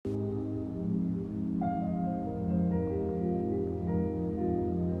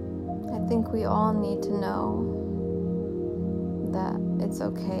think we all need to know that it's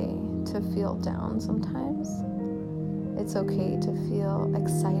okay to feel down sometimes. It's okay to feel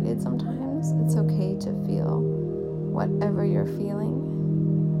excited sometimes. It's okay to feel whatever you're feeling,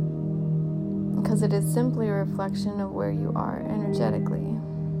 because it is simply a reflection of where you are energetically.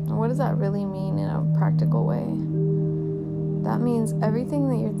 And what does that really mean in a practical way? That means everything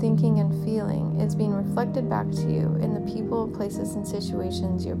that you're thinking and feeling is being reflected back to you in the people, places, and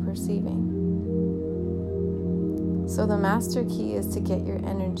situations you're perceiving. So the master key is to get your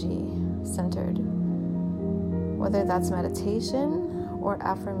energy centered. Whether that's meditation or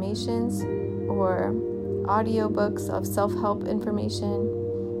affirmations or audiobooks of self-help information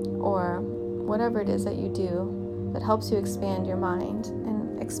or whatever it is that you do that helps you expand your mind and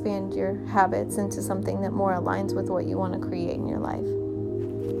expand your habits into something that more aligns with what you want to create in your life.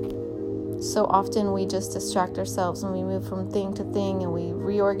 So often we just distract ourselves and we move from thing to thing and we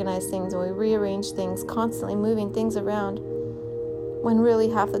reorganize things and we rearrange things, constantly moving things around, when really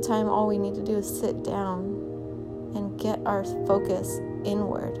half the time all we need to do is sit down and get our focus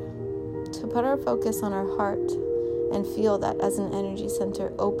inward, to put our focus on our heart and feel that as an energy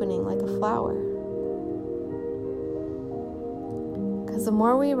center opening like a flower. Because the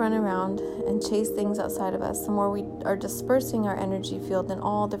more we run around and chase things outside of us, the more we are dispersing our energy field in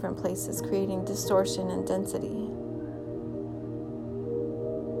all different places, creating distortion and density.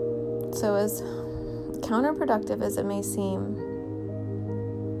 So as counterproductive as it may seem,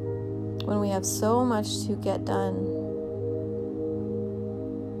 when we have so much to get done,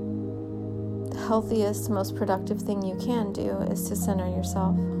 the healthiest, most productive thing you can do is to center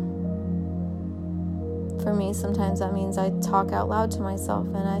yourself. For me, sometimes that means I talk out loud to myself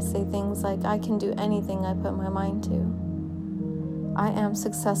and I say things like, I can do anything I put my mind to. I am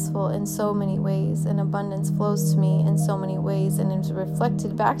successful in so many ways, and abundance flows to me in so many ways and is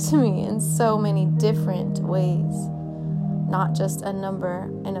reflected back to me in so many different ways, not just a number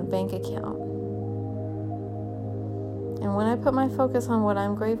in a bank account. And when I put my focus on what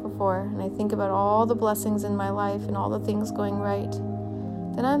I'm grateful for, and I think about all the blessings in my life and all the things going right,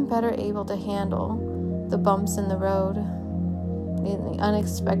 then I'm better able to handle the bumps in the road, the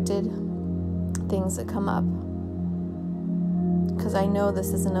unexpected things that come up. Because I know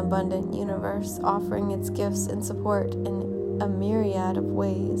this is an abundant universe offering its gifts and support in a myriad of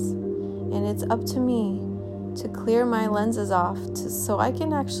ways. And it's up to me to clear my lenses off so I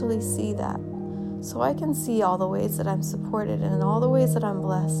can actually see that. So I can see all the ways that I'm supported and all the ways that I'm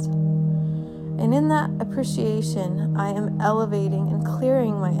blessed. And in that appreciation, I am elevating and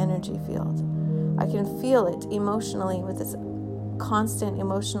clearing my energy field. I can feel it emotionally with this constant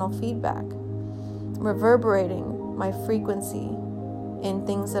emotional feedback, reverberating my frequency in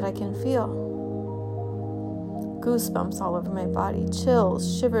things that I can feel. Goosebumps all over my body,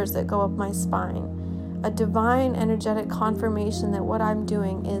 chills, shivers that go up my spine, a divine energetic confirmation that what I'm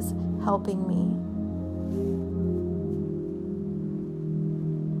doing is helping me.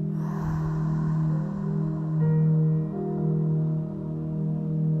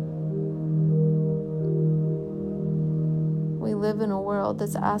 Live in a world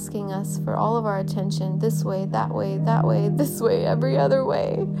that's asking us for all of our attention this way, that way, this way, every other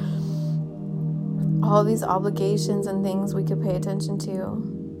way. All these obligations and things we could pay attention to.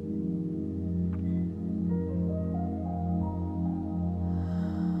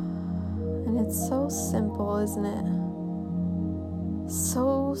 And it's so simple, isn't it?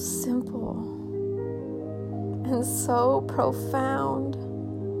 So simple and so profound.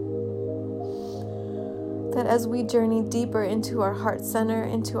 That as we journey deeper into our heart center,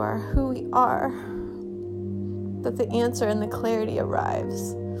 into our who we are, that the answer and the clarity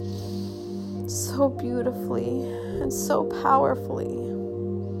arrives so beautifully and so powerfully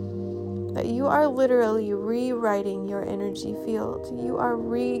that you are literally rewriting your energy field. You are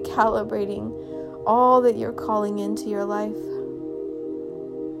recalibrating all that you're calling into your life.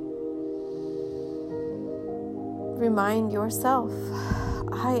 Remind yourself,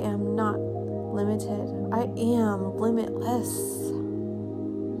 I am not limited. I am limitless.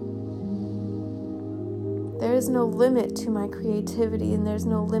 There is no limit to my creativity, and there's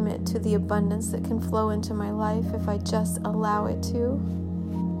no limit to the abundance that can flow into my life if I just allow it to.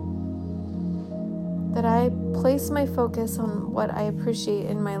 That I place my focus on what I appreciate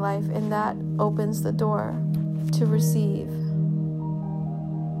in my life, and that opens the door to receive.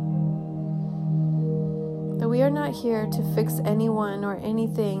 That we are not here to fix anyone or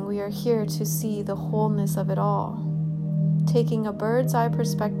anything. We are here to see the wholeness of it all. Taking a bird's eye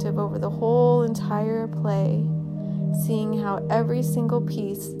perspective over the whole entire play, seeing how every single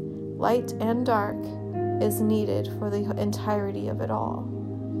piece, light and dark, is needed for the entirety of it all.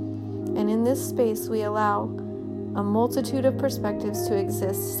 And in this space, we allow a multitude of perspectives to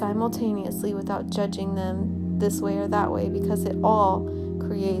exist simultaneously without judging them this way or that way, because it all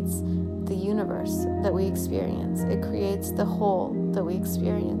creates the universe that we experience. It creates the whole that we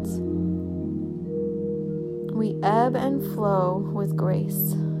experience. We ebb and flow with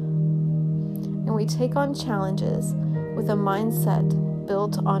grace, and we take on challenges with a mindset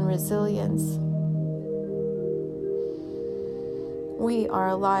built on resilience. We are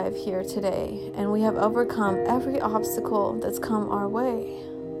alive here today, and we have overcome every obstacle that's come our way.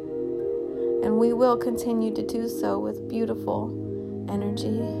 And we will continue to do so with beautiful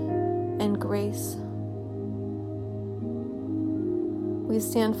energy and grace. We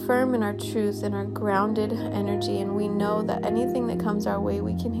stand firm in our truth and our grounded energy, and we know that anything that comes our way,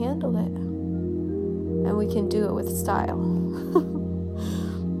 we can handle it. And we can do it with style.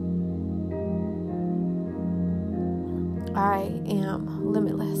 I am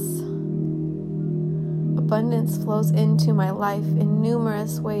limitless. Abundance flows into my life in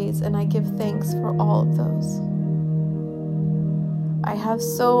numerous ways, and I give thanks for all of those. I have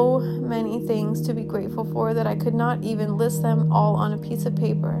so many things to be grateful for that I could not even list them all on a piece of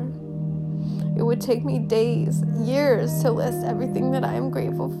paper. It would take me days, years to list everything that I am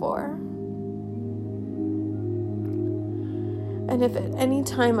grateful for. And if at any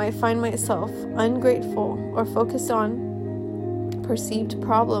time I find myself ungrateful or focused on perceived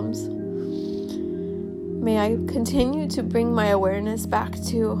problems, may I continue to bring my awareness back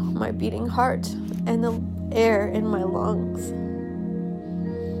to my beating heart and the air in my lungs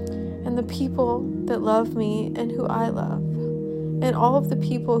and the people that love me and who I love, and all of the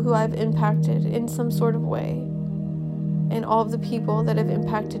people who I've impacted in some sort of way, and all of the people that have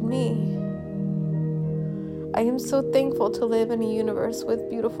impacted me. I am so thankful to live in a universe with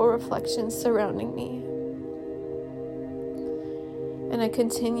beautiful reflections surrounding me. And I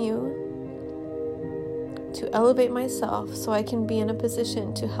continue to elevate myself so I can be in a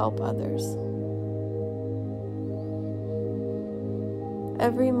position to help others.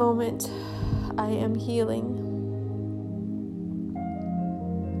 Every moment I am healing.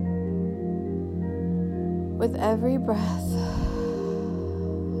 With every breath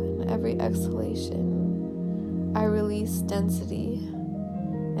and every exhalation, I release density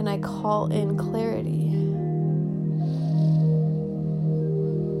and I call in clarity.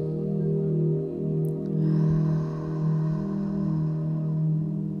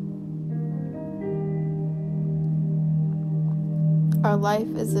 Our life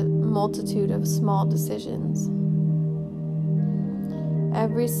is a multitude of small decisions.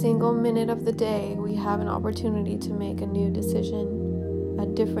 Every single minute of the day, we have an opportunity to make a new decision, a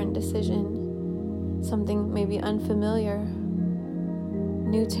different decision, something maybe unfamiliar,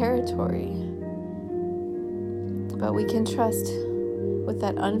 new territory. But we can trust with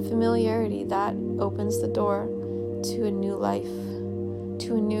that unfamiliarity that opens the door to a new life,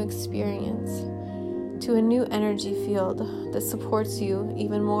 to a new experience, to a new energy field that supports you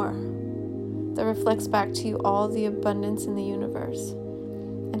even more, that reflects back to you all the abundance in the universe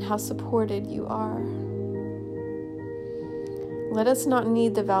and how supported you are. Let us not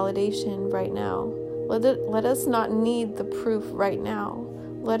need the validation right now. Let us not need the proof right now.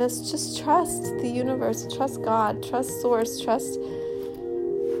 Let us just trust the universe, trust God, trust Source, trust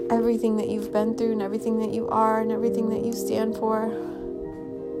everything that you've been through and everything that you are and everything that you stand for.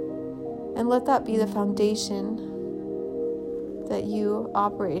 And let that be the foundation that you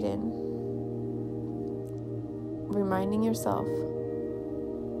operate in. Reminding yourself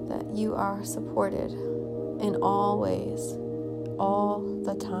that you are supported in all ways, all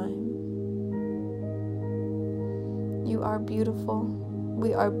the time. You are beautiful.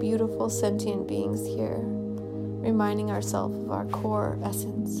 We are beautiful sentient beings here, reminding ourselves of our core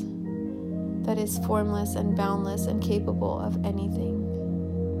essence that is formless and boundless and capable of anything.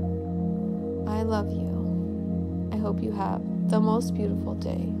 I love you. I hope you have the most beautiful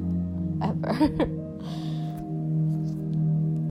day ever.